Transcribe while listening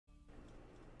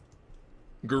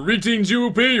Greetings, you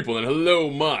people, and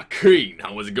hello, my queen.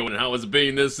 How is it going? How has it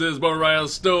been? This is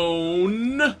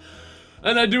Briarstone,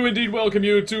 and I do indeed welcome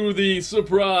you to the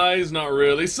surprise, not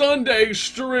really, Sunday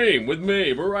stream with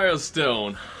me,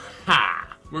 Briarstone.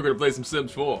 Ha! We're gonna play some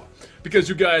Sims 4 because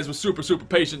you guys were super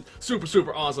patient,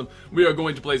 super awesome. We are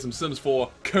going to play some Sims 4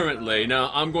 currently. Now,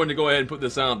 I'm going to go ahead and put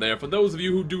this out there. For those of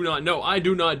you who do not know, I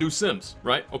do not do Sims,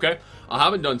 right? Okay? I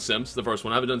haven't done Sims, the first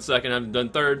one. I haven't done second, I haven't done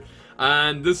third.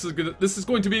 And this is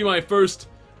going to be my first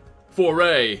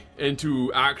foray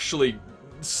into actually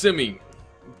simming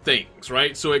things,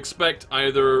 right? So expect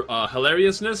either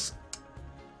hilariousness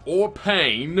or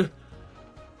pain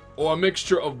or a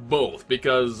mixture of both,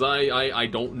 because I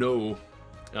don't know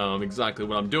exactly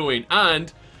what I'm doing.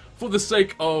 And for the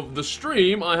sake of the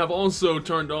stream, I have also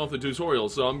turned off the tutorial,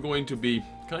 so I'm going to be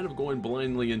kind of going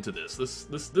blindly into this.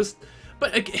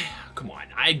 But, come on,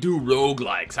 I do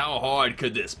roguelikes. How hard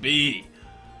could this be?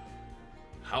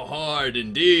 How hard,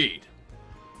 indeed.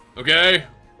 Okay?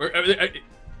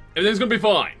 Everything's gonna be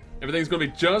fine. Everything's gonna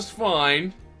be just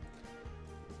fine.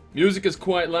 Music is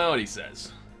quite loud, he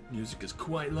says. Music is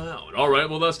quite loud. Alright,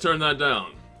 well, let's turn that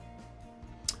down.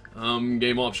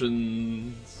 Game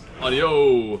options.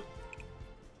 Audio.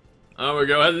 There we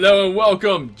go. Hello and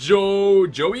welcome,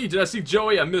 Joey? Did I see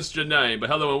Joey? I missed your name, but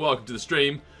hello and welcome to the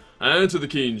stream. And to the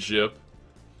keenship.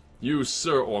 You,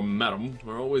 sir or madam,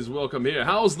 are always welcome here.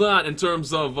 How's that in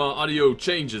terms of audio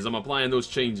changes? I'm applying those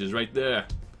changes right there.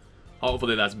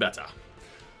 Hopefully that's better.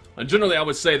 And generally I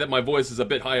would say that my voice is a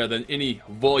bit higher than any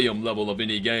volume level of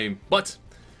any game. But,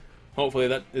 hopefully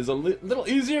that is a little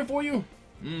easier for you.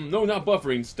 No, not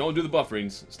bufferings. Don't do the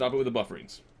bufferings. Stop it with the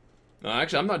bufferings.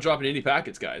 Actually, I'm not dropping any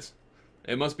packets, guys.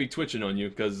 It must be twitching on you,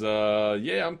 because,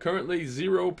 yeah, I'm currently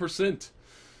 0%.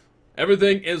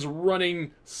 Everything is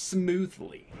running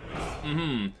smoothly.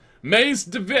 Mace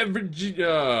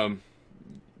hello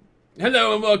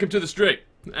and welcome to the stream.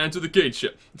 And to the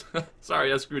keenship.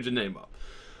 Sorry, I screwed your name up.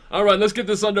 Alright, let's get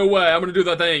this underway. I'm gonna do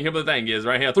the thing. Here what the thing is,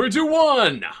 right here. 3, 2,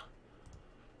 1!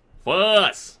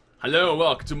 Fuss! Hello and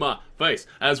welcome to my face.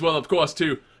 As well, of course,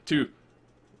 to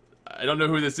I don't know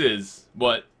who this is,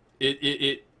 but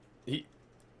it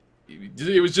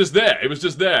was just there. It was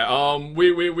just there.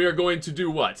 We are going to do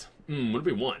what? What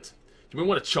do we want? Do we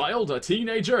want a child? A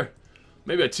teenager?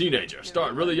 Maybe a teenager.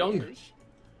 Start really young?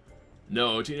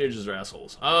 No, teenagers are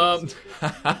assholes.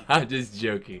 Just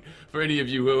joking. For any of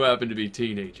you who happen to be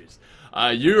teenagers.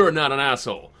 You are not an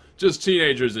asshole. Just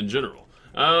teenagers in general.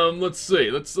 Let's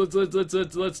see. Let's do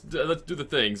the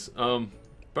things.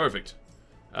 Perfect.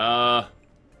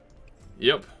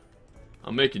 Yep.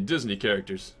 I'm making Disney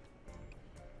characters.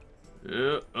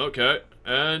 Yeah, okay.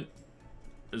 And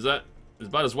is that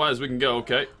about as wide as we can go?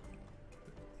 Okay.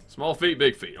 Small feet,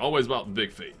 big feet. Always about the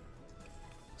big feet.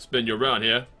 Spin you around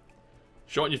here.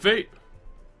 Shorten your feet?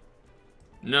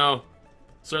 No.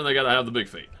 Certainly gotta have the big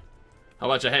feet. How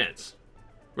about your hands?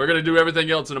 We're gonna do everything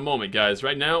else in a moment, guys.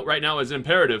 Right now it's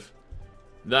imperative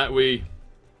that we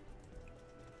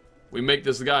make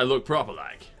this guy look proper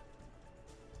like.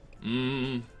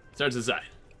 Turn to the side.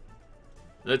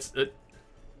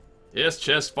 Yes,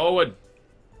 chest forward.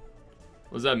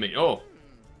 What does that mean? Oh.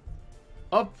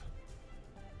 Up.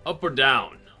 Up or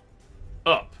down?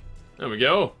 Up. There we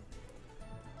go.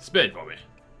 Spin for me.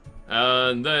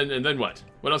 And then what?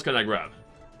 What else can I grab?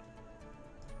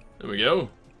 There we go.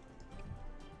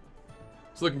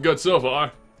 It's looking good so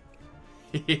far.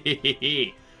 What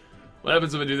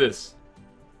happens if I do this?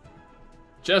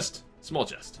 Chest, small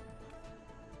chest.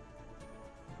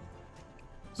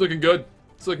 It's looking good.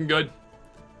 It's looking good.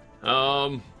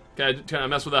 Can I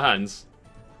mess with the hands?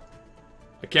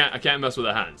 I can't mess with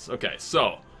the hands. Okay,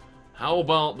 so how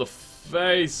about the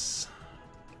face?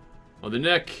 Or the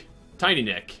neck? Tiny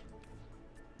neck.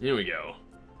 Here we go.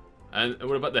 And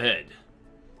what about the head?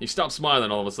 He stopped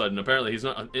smiling all of a sudden. Apparently he's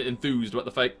not enthused about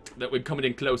the fact that we're coming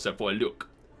in closer for a look.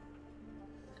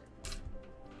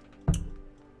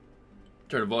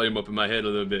 Turn the volume up in my head a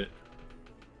little bit.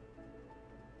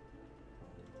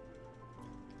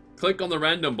 Click on the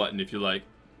random button if you like.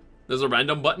 There's a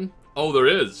random button? Oh, there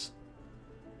is.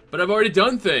 But I've already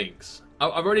done things.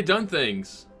 I've already done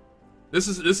things. This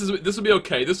will be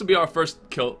okay. This will be our first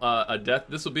kill, death.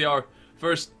 This will be our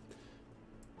first.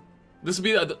 This will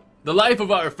be the life of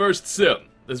our first sim.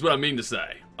 Is what I mean to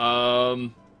say.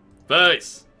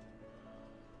 Face.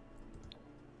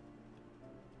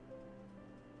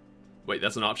 Wait,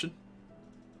 that's an option?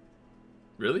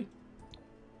 Really?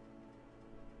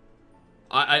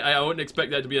 I wouldn't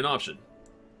expect that to be an option.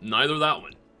 Neither that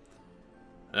one.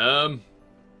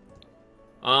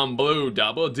 I'm blue,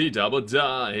 double D, double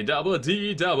die, double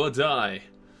D, double die.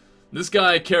 This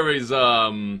guy carries,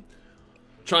 trying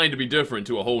to be different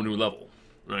to a whole new level,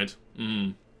 right?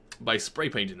 By spray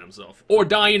painting himself. Or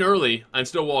dying early and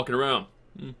still walking around.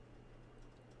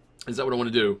 Is that what I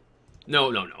want to do?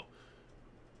 No, no, no.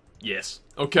 Yes.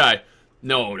 Okay.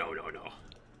 No, no, no, no.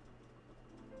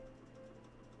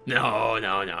 No,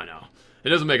 no, no, no. It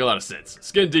doesn't make a lot of sense.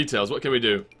 Skin details, what can we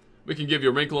do? We can give you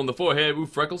a wrinkle on the forehead. Ooh,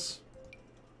 freckles.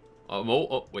 Mole.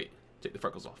 Oh, wait. Take the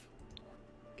freckles off.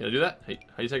 Can I do that? Hey,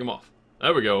 how do you take them off?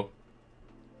 There we go.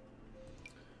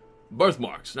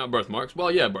 Birthmarks. Not birthmarks.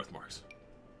 Well, yeah, birthmarks.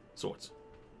 Sorts.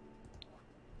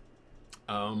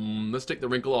 Let's take the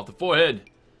wrinkle off the forehead.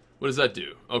 What does that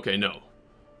do? Okay, no.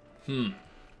 Do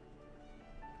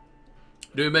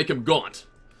we make him gaunt?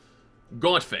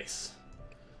 Gaunt face.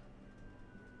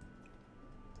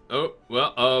 Oh,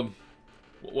 well,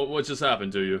 what just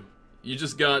happened to you? You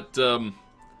just got, I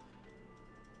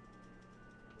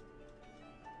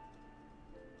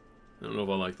don't know if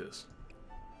I like this.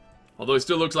 Although he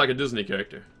still looks like a Disney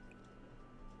character.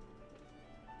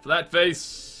 Flat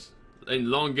face,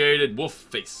 elongated wolf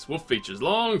face. Wolf features,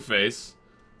 long face.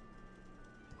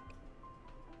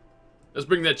 Let's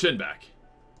bring that chin back.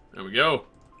 There we go.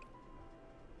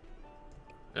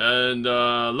 And,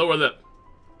 lower lip.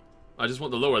 I just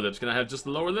want the lower lips. Can I have just the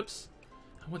lower lips?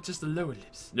 I want just the lower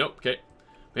lips. Nope, okay.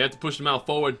 We have to push the mouth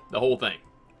forward, the whole thing.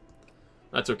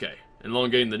 That's okay.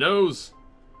 Elongating the nose.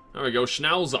 There we go,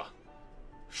 schnauzer.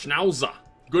 Schnauzer.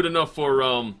 Good enough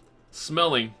for,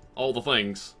 smelling all the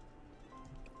things.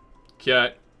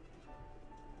 Okay.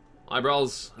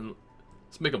 Eyebrows,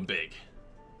 let's make them big.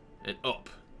 And up.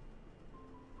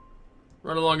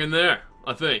 Right along in there,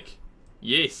 I think.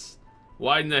 Yes.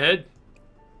 Widen the head.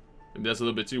 Maybe that's a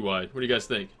little bit too wide. What do you guys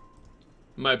think?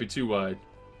 It might be too wide.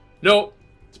 Nope.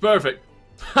 It's perfect.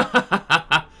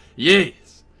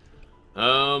 Yes.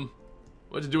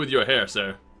 What to do with your hair,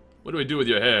 sir? What do we do with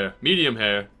your hair? Medium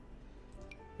hair.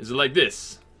 Is it like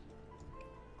this?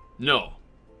 No.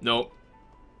 No.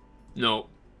 No.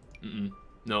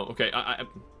 No. Okay. It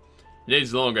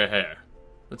needs longer hair.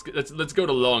 Let's go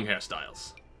to long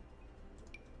hairstyles.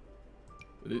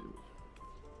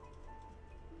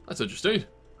 That's interesting.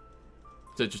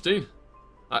 It's interesting.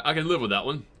 I can live with that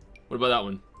one. What about that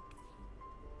one?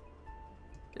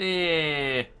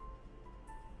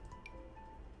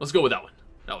 Let's go with that one.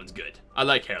 That one's good. I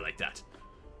like hair like that.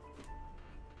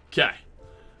 Okay.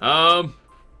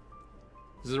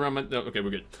 This is around my... No, okay, we're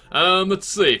good. Let's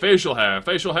see. Facial hair.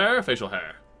 Facial hair. Facial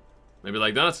hair. Maybe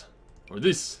like that. Or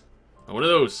this. Or one of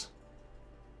those.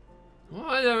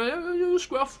 Oh,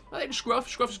 scruff. I like scruff.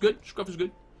 Scruff is good. Scruff is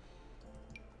good.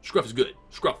 Scruff is good.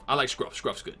 Scruff. I like scruff.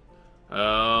 Scruff's good.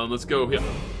 Let's go here.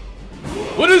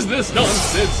 What is this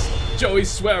nonsense? Joey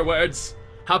swear words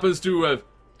happens to have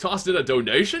tossed in a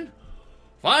donation?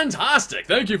 Fantastic.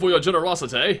 Thank you for your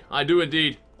generosity. I do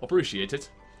indeed appreciate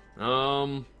it.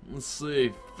 Let's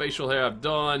see. Facial hair I've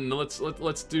done. Let's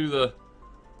do the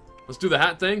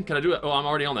hat thing. Can I do it? Oh, I'm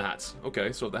already on the hats.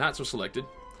 Okay, so if the hats are selected,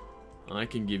 I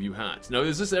can give you hats. Now,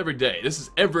 is this every day? This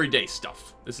is everyday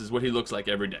stuff. This is what he looks like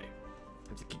every day. I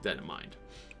have to keep that in mind.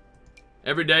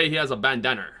 Every day he has a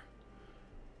bandana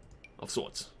of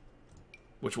sorts.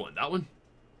 Which one? That one?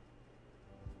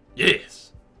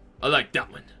 Yes. I like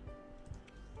that one.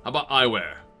 How about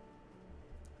eyewear?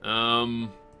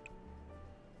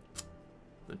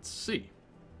 Let's see.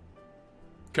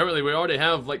 Currently, we already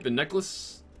have, like, the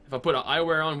necklace. If I put an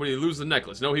eyewear on, will he lose the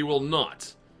necklace? No, he will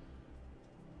not.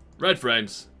 Red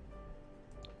frames.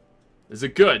 Is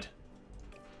it good?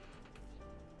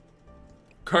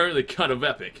 Currently kind of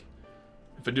epic,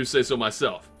 if I do say so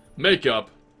myself.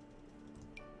 Makeup.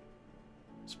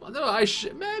 No,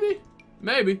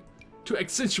 maybe. To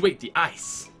accentuate the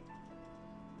eyes.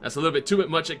 That's a little bit too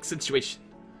much accentuation.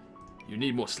 You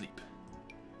need more sleep.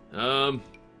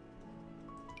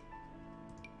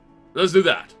 Let's do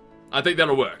that. I think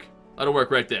that'll work. That'll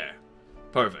work right there.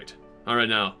 Perfect. Alright,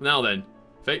 now then.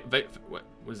 What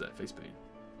is that? Face paint.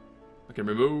 I can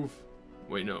remove.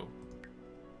 Wait, no.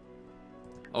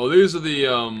 Oh, these are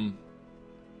the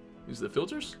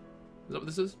filters? Is that what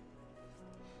this is?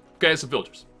 Okay, it's the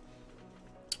filters.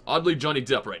 Oddly Johnny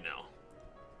Depp right now.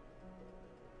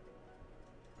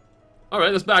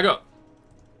 Alright, let's back up.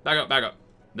 Back up.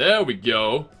 There we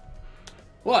go.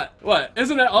 What?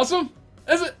 Isn't that awesome?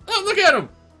 Is it? Oh, look at him!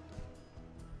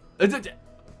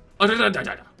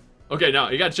 Okay, now,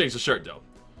 you gotta change the shirt, though.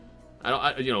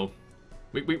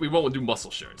 We won't do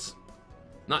muscle shirts.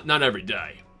 Not every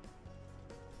day.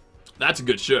 That's a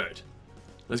good shirt.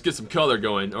 Let's get some color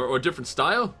going. Or a different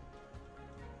style?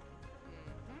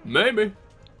 Maybe.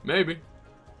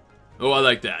 Oh, I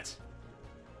like that.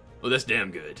 Oh, that's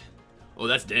damn good. Oh,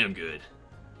 that's damn good.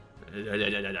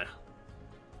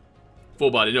 Full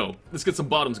body, no. Let's get some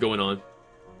bottoms going on.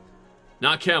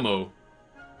 Not camo.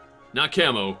 Not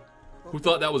camo. Who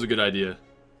thought that was a good idea?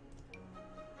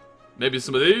 Maybe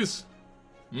some of these?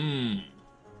 No.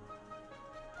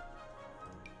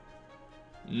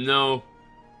 No.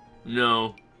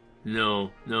 No.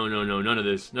 No. No, no, no. None of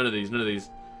this. None of these. None of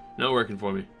these. Not working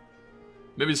for me.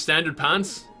 Maybe standard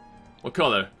pants? What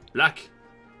color? Black?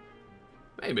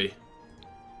 Maybe.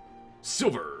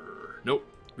 Silver. Nope.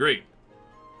 Green.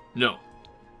 No.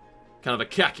 Kind of a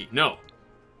khaki. No.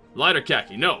 Lighter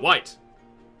khaki. No. White.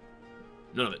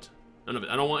 None of it. None of it.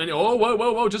 I don't want any. Oh, whoa,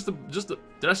 whoa, whoa. Just the.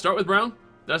 Did I start with brown?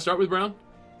 Did I start with brown?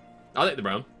 I like the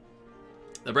brown.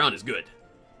 The brown is good.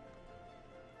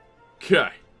 Okay.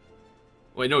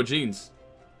 Wait, no, jeans.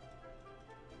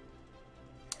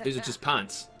 These are just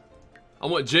pants. I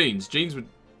want jeans. Jeans would...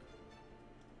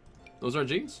 Those aren't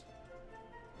jeans?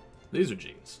 These are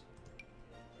jeans.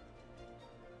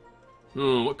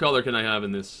 What color can I have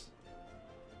in this?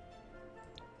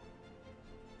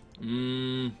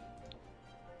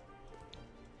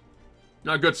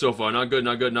 Not good so far. Not good,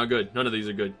 not good, not good. None of these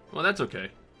are good. Well, that's okay.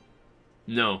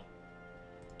 No.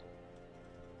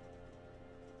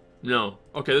 No.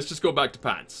 Okay, let's just go back to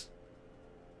pants.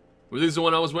 Were these the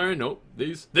one I was wearing? Nope.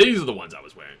 These are the ones I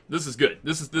was wearing. This is good.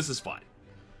 This is fine.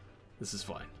 This is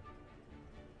fine.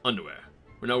 Underwear.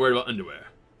 We're not worried about underwear.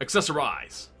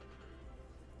 Accessorize.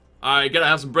 Alright, gotta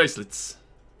have some bracelets.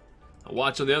 A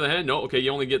watch on the other hand? No, okay,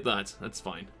 you only get that. That's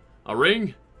fine. A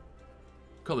ring?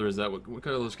 What color is that? What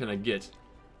colors can I get?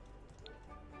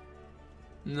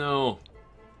 No.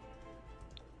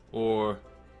 Or...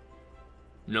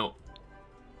 No.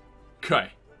 Okay.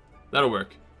 That'll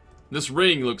work. This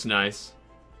ring looks nice.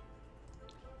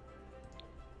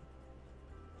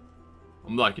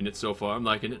 I'm liking it so far. I'm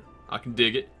liking it. I can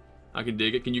dig it. I can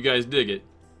dig it. Can you guys dig it?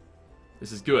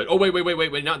 This is good. Oh, wait, wait, wait,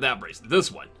 wait, wait. Not that bracelet.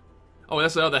 This one. Oh,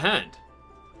 that's the other hand.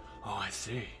 Oh, I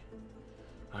see.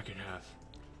 I can have...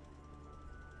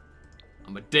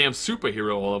 I'm a damn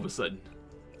superhero all of a sudden.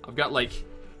 I've got, like...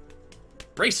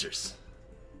 bracers.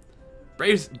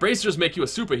 Bracers make you a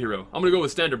superhero. I'm gonna go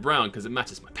with standard brown because it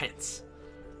matches my pants.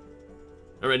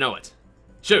 Alright, now what?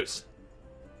 Shoes.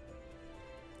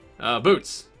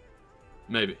 Boots.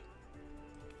 Maybe.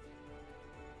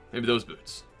 Maybe those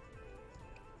boots.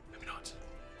 Maybe not.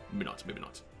 Maybe not, maybe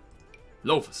not.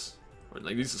 Loafers. Or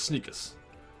like these are sneakers.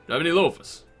 Do I have any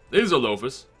loafers? These are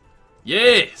loafers.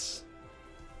 Yes!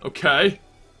 Okay.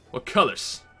 What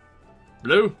colors?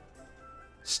 Blue?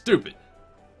 Stupid.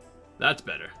 That's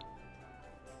better.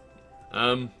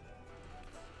 I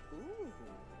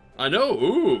know,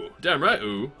 ooh. Damn right,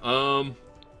 ooh.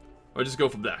 Or just go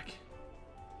for black.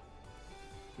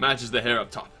 Matches the hair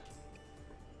up top.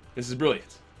 This is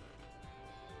brilliant.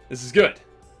 This is good.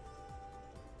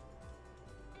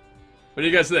 What do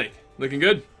you guys think? Looking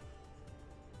good?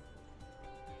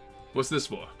 What's this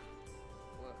for?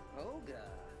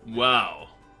 Wow.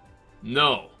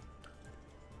 No.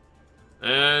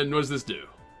 And what does this do?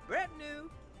 Brand new.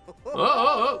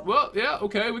 Oh, well, yeah,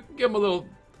 okay. We can give him a little.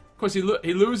 Of course, he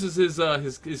loses his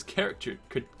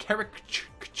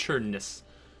caricatureness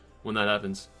when that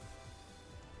happens.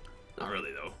 Not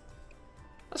really though.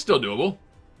 That's still doable.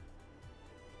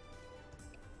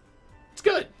 It's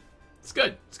good. It's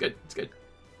good. It's good. It's good.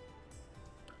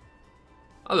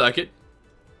 I like it.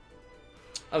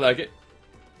 I like it.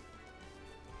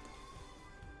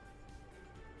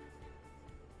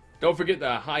 Don't forget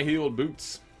the high-heeled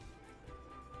boots.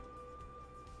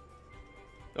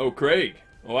 Oh, Craig.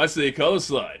 Oh, I see. Color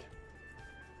slide.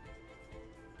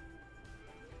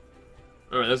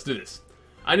 Alright, let's do this.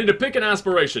 I need to pick an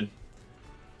aspiration.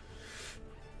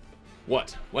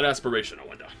 What? What aspiration, I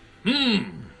wonder?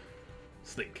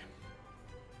 Let's think.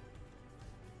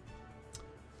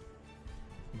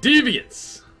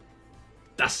 Deviance.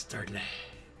 Dastardly.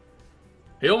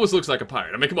 He almost looks like a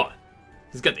pirate. I mean, come on.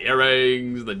 He's got the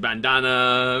earrings, the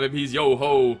bandana. Maybe he's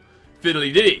yo-ho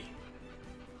fiddly-dee.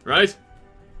 Right?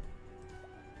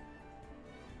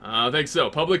 I think so.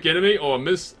 Public enemy or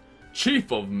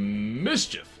chief of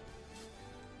mischief.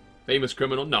 Famous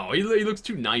criminal. No, he looks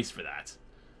too nice for that.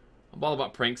 I'm all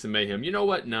about pranks and mayhem. You know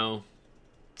what? No.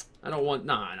 I don't want...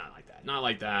 Nah, not like that. Not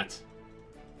like that.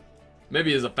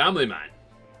 Maybe he's a family man.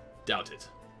 Doubt it.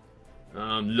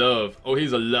 Love. Oh,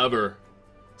 he's a lover.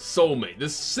 Soulmate.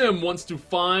 This sim wants to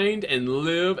find and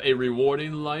live a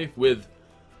rewarding life with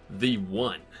the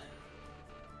one.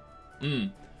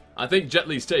 I think Jet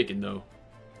Li's taken, though.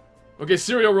 Okay,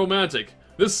 serial romantic.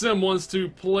 This sim wants to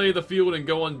play the field and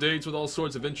go on dates with all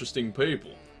sorts of interesting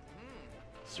people.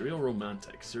 Serial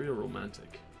romantic. Serial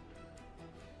romantic.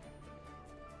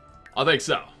 I think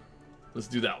so. Let's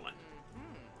do that one.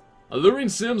 Alluring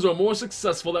Sims are more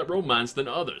successful at romance than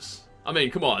others. I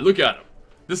mean, come on, look at him.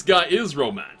 This guy is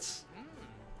romance.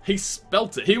 He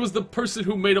spelt it. He was the person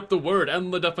who made up the word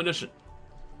and the definition.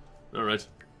 Alright.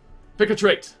 Pick a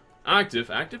trait.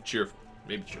 Active, cheerful.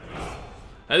 Maybe cheerful.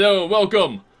 Hello,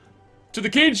 welcome to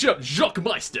the Kinship,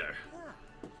 Jockmeister.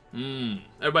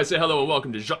 Everybody say hello and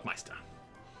welcome to Jockmeister.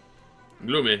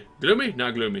 Gloomy. Gloomy?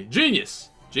 Not gloomy.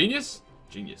 Genius. Genius?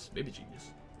 Genius. Maybe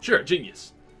genius. Sure,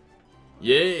 genius.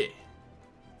 Yeah.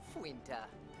 Winter.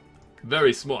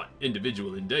 Very smart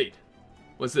individual indeed.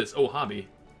 What's this? Oh, hobby.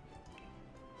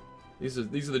 These are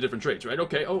the different traits, right?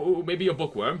 Okay. Oh, maybe a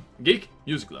bookworm. Geek?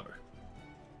 Music lover.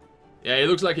 Yeah, he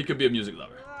looks like he could be a music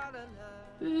lover.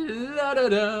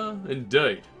 La-da-da.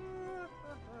 Indeed.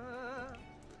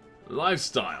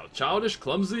 Lifestyle. Childish,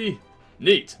 clumsy,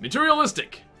 neat.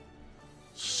 Materialistic.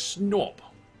 Snob.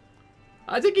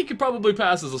 I think he could probably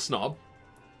pass as a snob.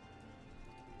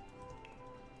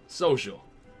 Social.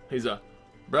 He's a...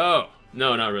 Bro.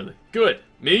 No, not really. Good.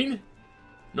 Mean?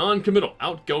 Non-committal.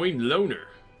 Outgoing. Loner.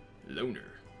 Loner.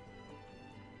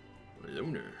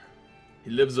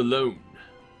 He lives alone.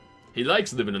 He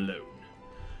likes living alone.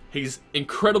 He's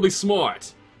incredibly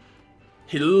smart.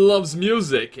 He loves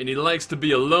music and he likes to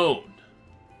be alone.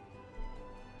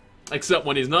 Except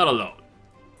when he's not alone.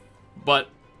 But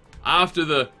after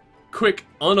the quick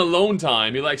unalone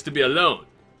time, he likes to be alone.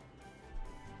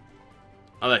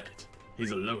 I like it.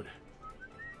 He's a loner.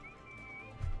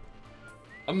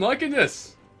 I'm liking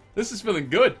this. This is feeling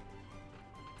good.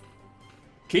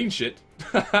 King shit.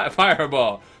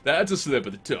 Fireball. That's a slip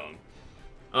of the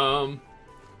tongue.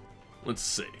 Let's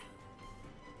see.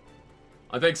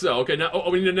 I think so. Okay, now, oh,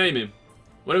 we need to name him.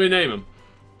 What do we name him?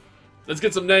 Let's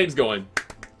get some names going.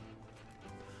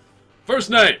 First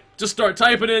name. Just start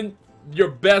typing in your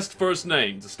best first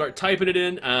name. Just start typing it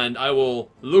in, and I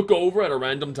will look over at a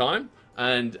random time,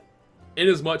 and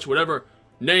inasmuch whatever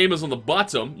name is on the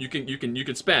bottom, you can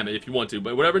spam it if you want to,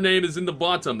 but whatever name is in the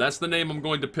bottom, that's the name I'm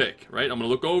going to pick, right? I'm going to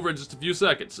look over in just a few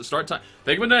seconds. So start typing.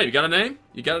 Think of a name. You got a name?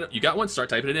 You got one? Start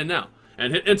typing it in now.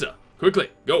 And hit enter. Quickly.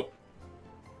 Go.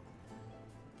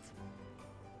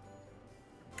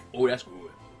 Oh, that's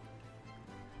good.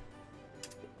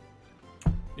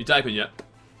 You typing yet?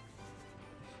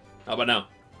 How about now?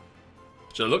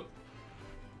 Should I look?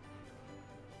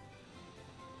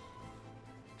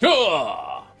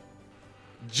 Ah!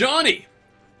 Johnny!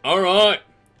 Alright.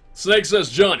 Snake says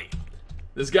Johnny.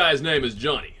 This guy's name is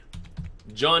Johnny.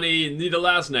 Johnny, need a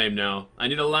last name now. I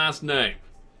need a last name.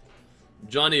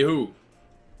 Johnny who?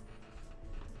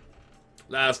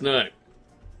 Last name.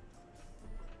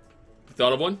 You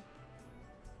thought of one?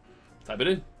 Type it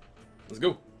in. Let's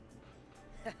go.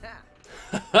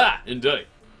 Haha, indeed.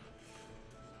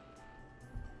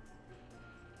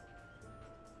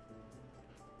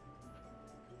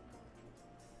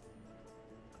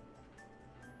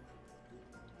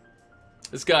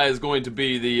 This guy is going to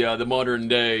be the modern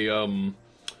day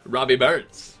Robbie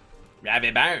Burns.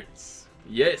 Robbie Burns.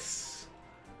 Yes.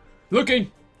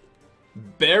 Looking.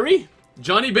 Barry?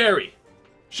 Johnny Barry.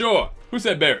 Sure. Who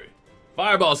said Barry?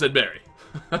 Fireball said Barry.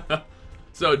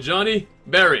 So Johnny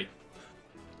Barry.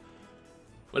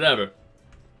 Whatever.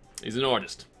 He's an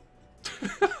artist.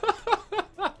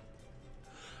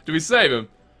 Do we save him?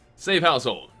 Save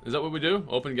household. Is that what we do?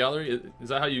 Open gallery? Is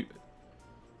that how you...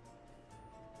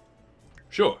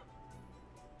 Sure.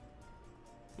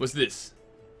 What's this?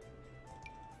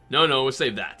 No, we'll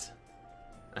save that.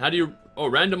 How do you... Oh,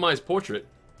 randomize portrait.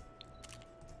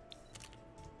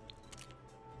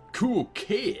 Cool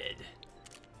kid.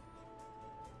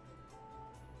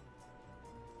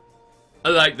 I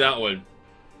like that one.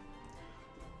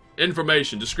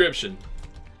 Information, description.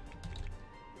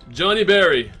 Johnny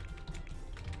Barry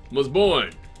was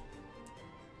born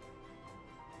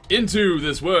into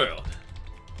this world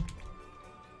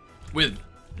with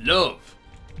love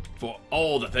for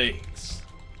all the things.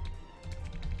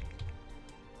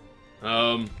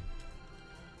 That's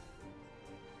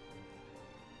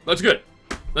good.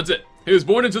 That's it. He was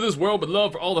born into this world with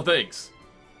love for all the things.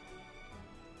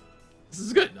 This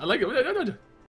is good. I like it.